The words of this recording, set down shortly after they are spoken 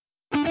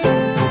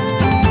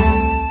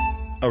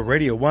a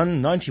Radio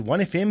 1 91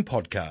 FM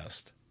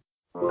podcast.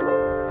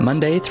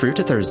 Monday through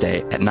to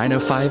Thursday at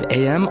 9:05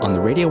 a.m. on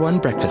the Radio 1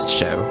 Breakfast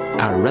Show,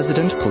 our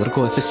resident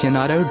political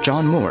aficionado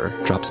John Moore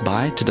drops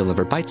by to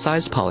deliver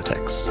bite-sized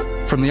politics.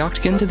 From the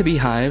Octagon to the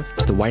Beehive,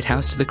 to the White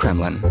House to the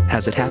Kremlin.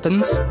 As it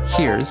happens,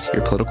 here's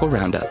your political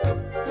roundup.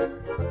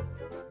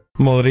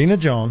 Morena,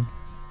 John.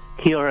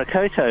 Kia ora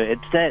koutou, and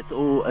today it's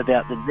all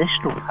about the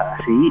National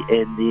Party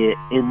and their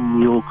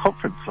annual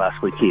conference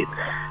last weekend.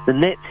 The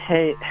Nats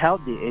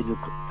held their annual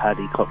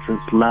party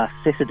conference last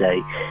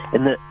Saturday,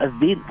 and the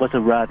event was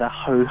a rather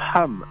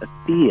ho-hum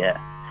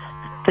affair.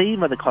 The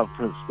theme of the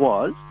conference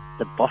was,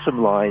 "The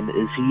bottom line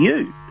is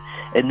you,"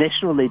 and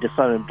National leader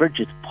Simon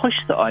Bridges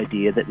pushed the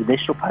idea that the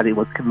National Party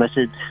was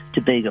committed to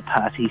being a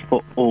party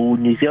for all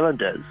New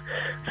Zealanders,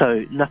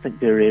 so nothing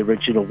very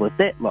original with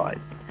that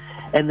line.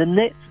 And the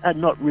Nats are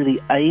not really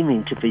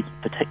aiming to be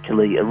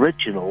particularly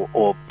original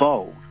or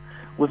bold.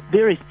 With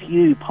very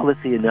few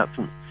policy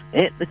announcements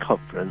at the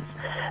conference,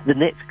 the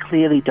Nats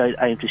clearly don't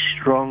aim to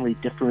strongly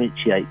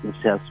differentiate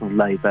themselves from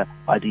Labour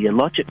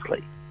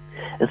ideologically.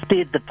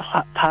 Instead, the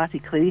party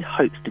clearly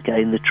hopes to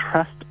gain the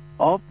trust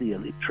of the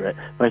electorate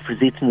by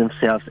presenting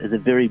themselves as a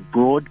very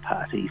broad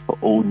party for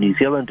all New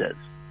Zealanders.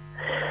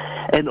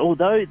 And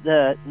although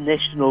the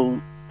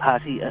National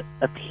Party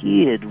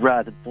appeared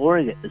rather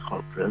boring at the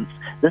conference,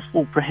 this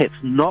will perhaps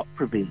not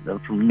prevent them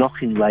from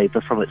knocking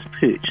Labour from its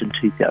perch in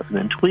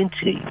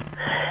 2020.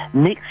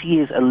 Next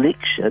year's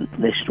election,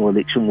 national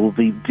election, will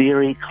be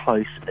very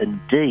close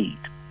indeed.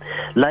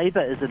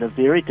 Labour is in a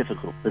very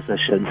difficult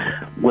position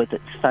with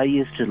its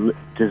failures to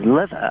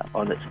deliver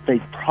on its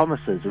big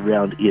promises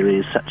around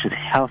areas such as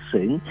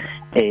housing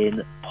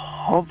and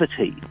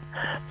poverty.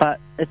 But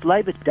if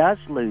Labour does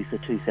lose the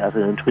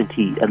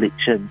 2020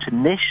 election to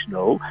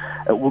National,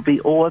 it will be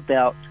all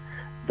about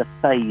the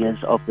failures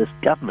of this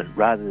government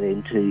rather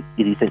than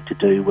anything to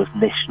do with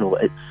National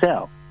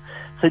itself.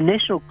 So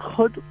National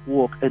could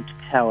walk into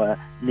power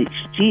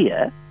next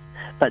year,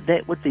 but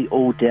that would be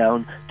all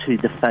down to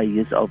the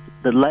failures of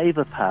the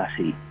Labour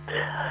Party.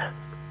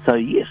 So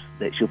yes,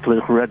 that's your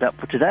political roundup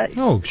for today.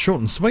 Oh, short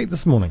and sweet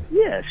this morning.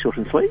 Yeah, short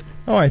and sweet.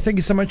 All right, thank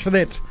you so much for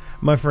that,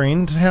 my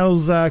friend.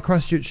 How's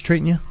Christchurch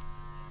treating you?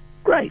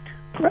 Great.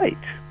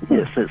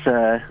 Yes, it's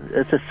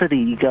a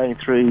city going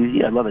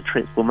through a lot of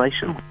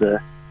transformation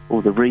with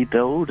all the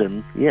rebuild,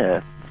 and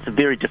it's a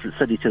very different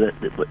city to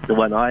the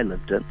one I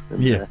lived in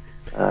the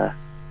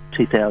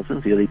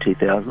 2000s, the early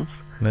 2000s.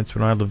 That's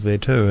when I lived there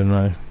too, and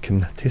I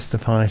can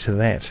testify to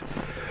that.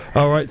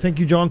 All right, thank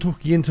you, John. Talk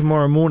again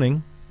tomorrow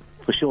morning.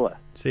 For sure.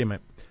 See you,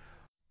 mate.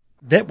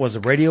 That was a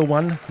Radio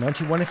 1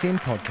 91 FM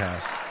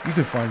podcast. You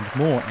can find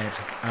more at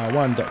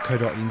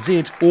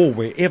r1.co.nz or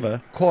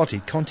wherever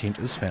quality content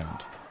is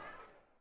found.